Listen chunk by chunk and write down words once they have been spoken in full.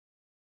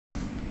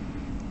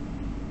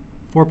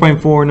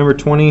4.4, number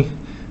 20.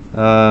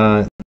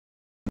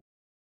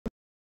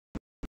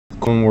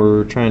 When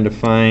we're trying to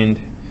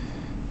find,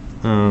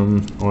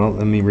 well,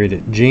 let me read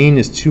it. Jane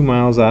is 2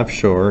 miles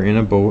offshore in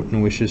a boat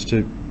and wishes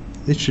to,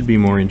 it should be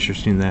more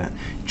interesting than that.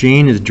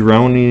 Jane is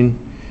drowning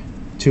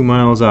 2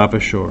 miles off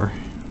ashore.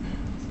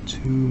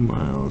 2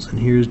 miles, and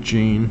here's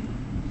Jane.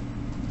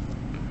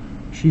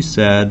 She's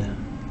sad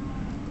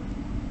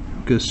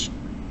because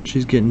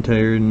she's getting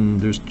tired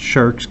and there's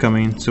sharks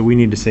coming, so we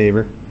need to save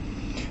her.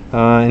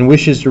 And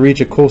wishes to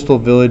reach a coastal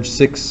village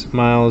 6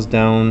 miles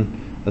down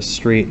a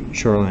straight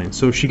shoreline.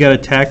 So she got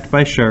attacked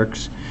by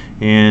sharks,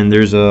 and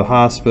there's a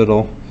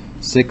hospital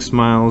 6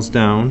 miles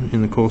down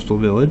in the coastal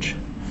village,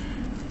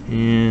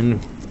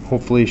 and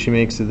hopefully she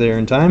makes it there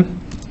in time.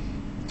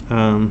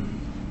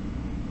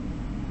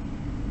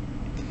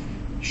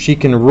 She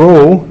can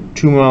row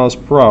 2 miles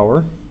per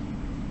hour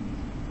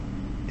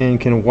and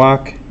can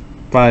walk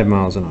 5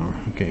 miles an hour.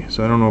 Okay,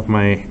 so I don't know if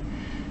my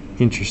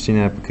interesting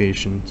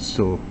application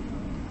still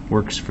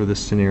works for this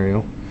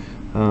scenario.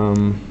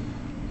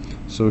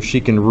 So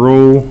she can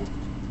row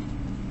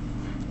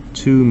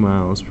 2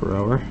 miles per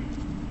hour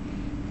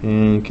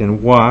and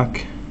can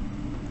walk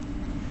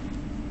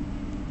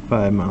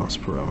 5 miles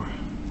per hour.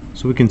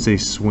 So we can say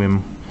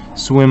swim.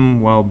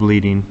 Swim while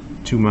bleeding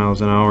 2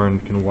 miles an hour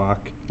and can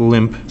walk.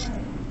 Limp.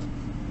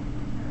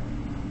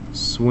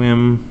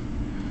 Swim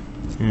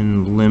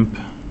and limp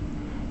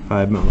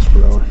 5 miles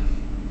per hour.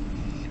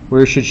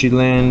 Where should she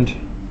land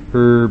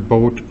her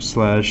boat /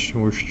 where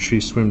should she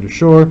swim to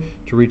shore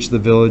to reach the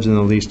village in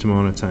the least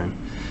amount of time?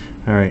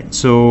 Alright,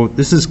 so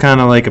this is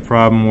kind of like a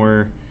problem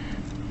where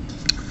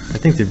I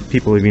think that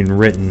people have even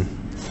written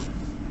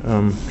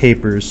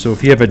papers. So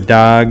if you have a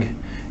dog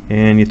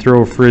and you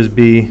throw a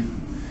frisbee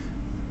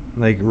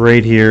like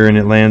right here and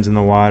it lands in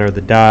the water,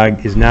 the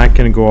dog is not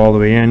going to go all the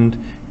way in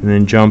and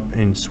then jump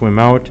and swim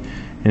out,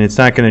 and it's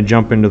not going to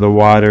jump into the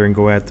water and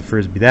go at the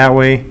frisbee that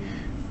way.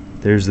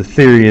 There's the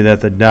theory that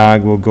the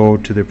dog will go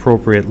to the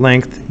appropriate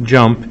length,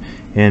 jump,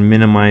 and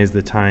minimize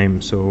the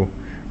time. So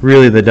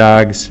really the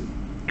dog's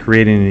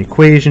creating an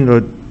equation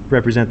to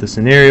represent the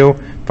scenario,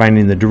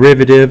 finding the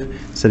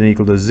derivative, set it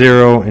equal to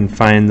 0, and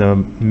find the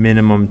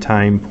minimum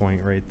time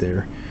point right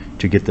there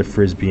to get the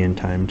frisbee in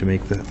time to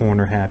make the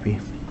owner happy.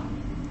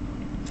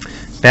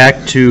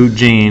 Back to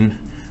Jane,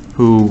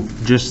 who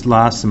just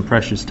lost some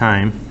precious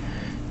time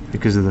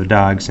because of the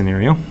dog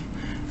scenario.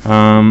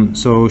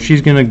 So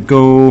she's going to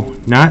go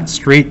not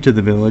straight to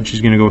the village,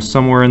 she's going to go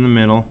somewhere in the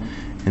middle,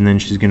 and then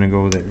she's going to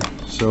go there.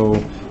 So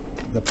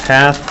the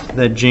path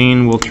that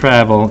Jane will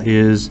travel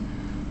is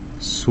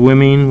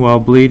swimming while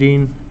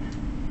bleeding,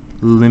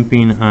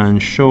 limping on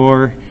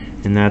shore,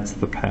 and that's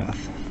the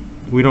path.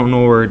 We don't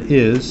know where it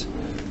is,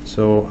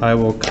 so I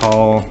will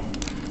call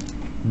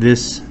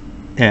this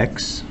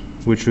x,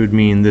 which would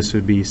mean this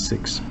would be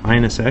 6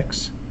 minus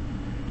x.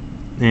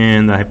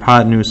 And the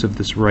hypotenuse of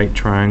this right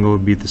triangle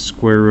would be the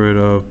square root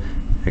of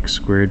x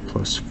squared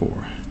plus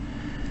 4.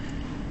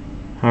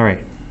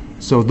 Alright,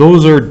 so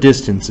those are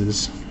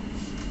distances.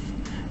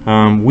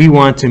 We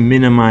want to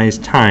minimize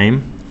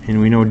time, and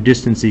we know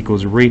distance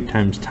equals rate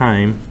times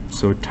time,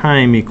 so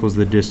time equals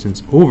the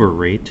distance over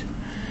rate,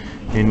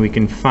 and we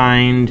can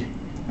find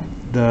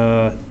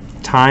the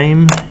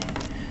time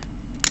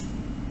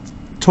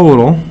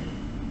total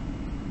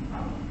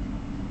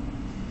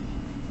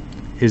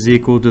is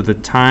equal to the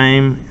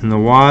time in the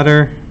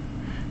water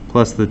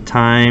plus the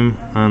time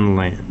on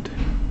land.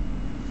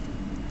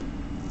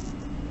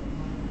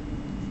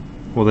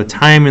 Well, the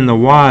time in the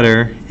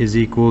water is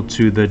equal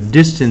to the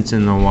distance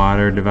in the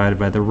water divided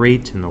by the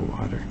rate in the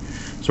water.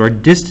 So our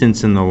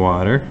distance in the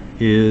water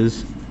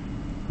is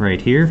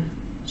right here,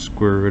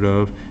 square root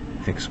of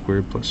x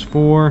squared plus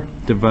 4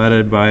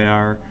 divided by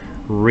our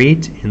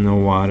rate in the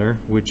water,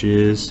 which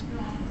is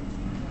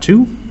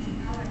 2.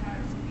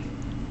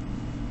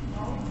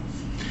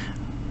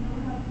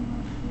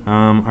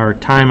 Our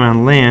time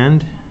on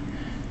land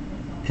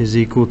is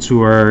equal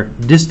to our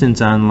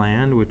distance on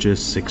land, which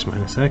is 6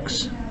 minus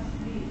x,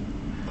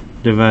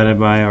 divided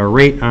by our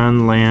rate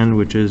on land,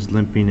 which is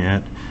limping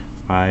at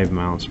 5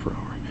 miles per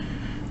hour.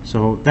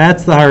 So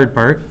that's the hard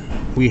part.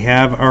 We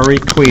have our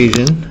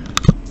equation,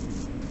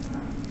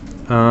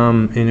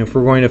 and if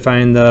we're going to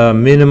find the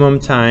minimum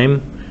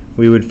time,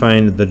 we would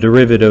find the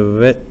derivative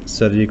of it,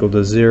 set it equal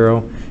to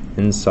 0,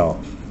 and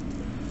solve.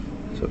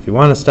 So if you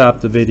want to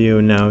stop the video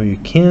now, you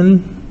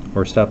can,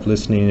 or stop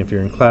listening if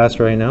you're in class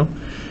right now.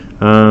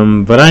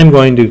 But I'm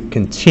going to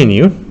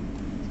continue.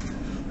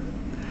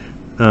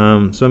 So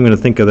I'm going to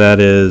think of that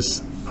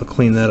as, I'll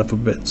clean that up a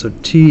bit. So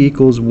t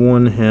equals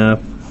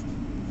 1/2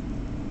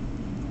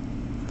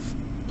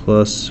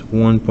 plus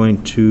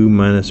 1.2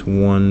 minus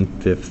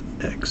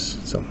 1/5 x,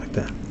 something like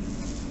that.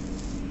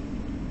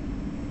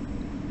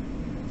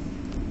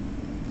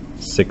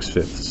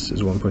 6/5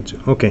 is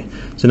 1.2. Okay,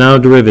 so now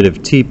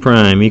derivative t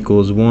prime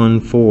equals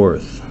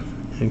 1/4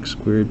 x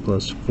squared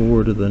plus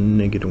 4 to the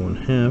negative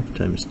 1/2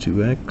 times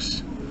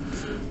 2x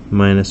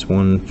minus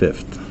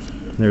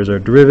 1/5. There's our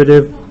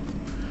derivative.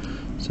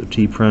 So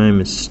t prime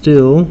is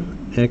still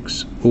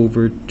x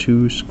over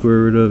 2 square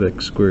root of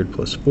x squared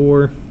plus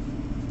 4.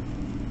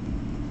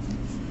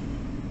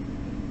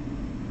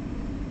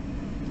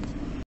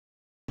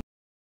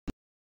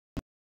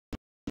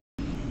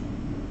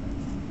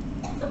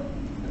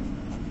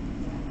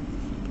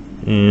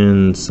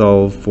 And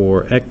solve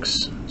for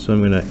x. So I'm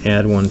going to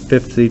add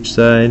 1/5 to each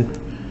side.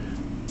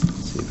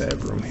 Let's see if I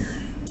have room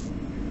here.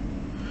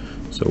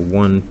 So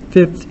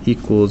 1/5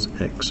 equals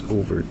x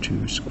over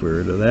 2 square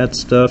root of that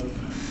stuff.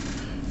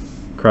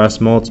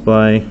 Cross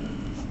multiply.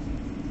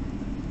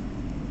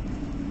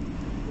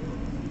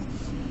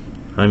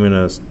 I'm going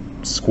to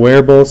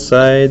square both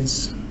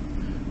sides.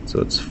 So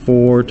it's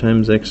 4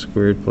 times x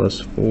squared plus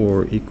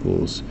 4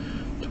 equals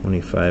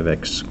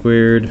 25x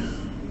squared.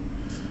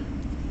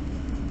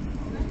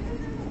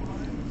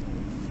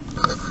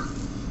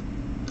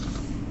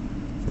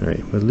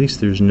 Alright, well, at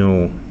least there's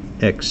no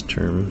x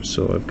term,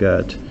 so I've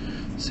got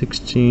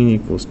 16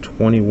 equals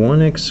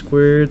 21x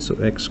squared, so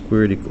x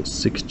squared equals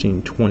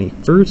 16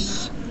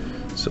 21st.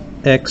 So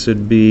x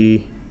would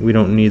be, we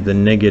don't need the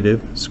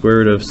negative, square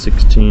root of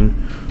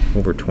 16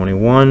 over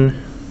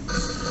 21.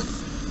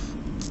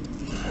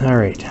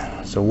 Alright,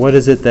 so what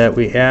is it that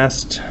we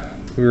asked?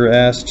 We were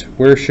asked,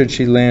 where should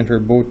she land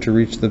her boat to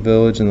reach the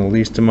village in the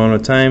least amount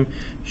of time?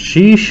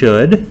 She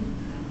should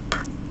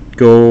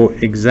go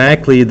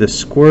exactly the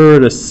square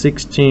root of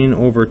 16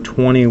 over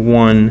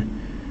 21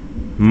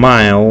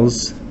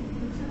 miles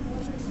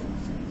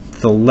to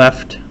the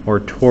left or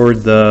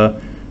toward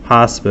the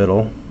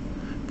hospital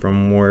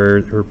from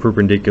where her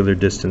perpendicular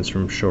distance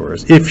from shore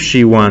is, if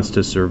she wants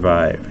to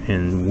survive.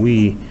 And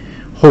we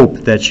hope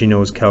that she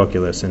knows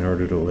calculus in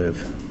order to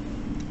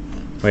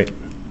live. Wait,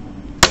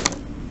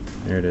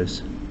 there it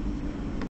is.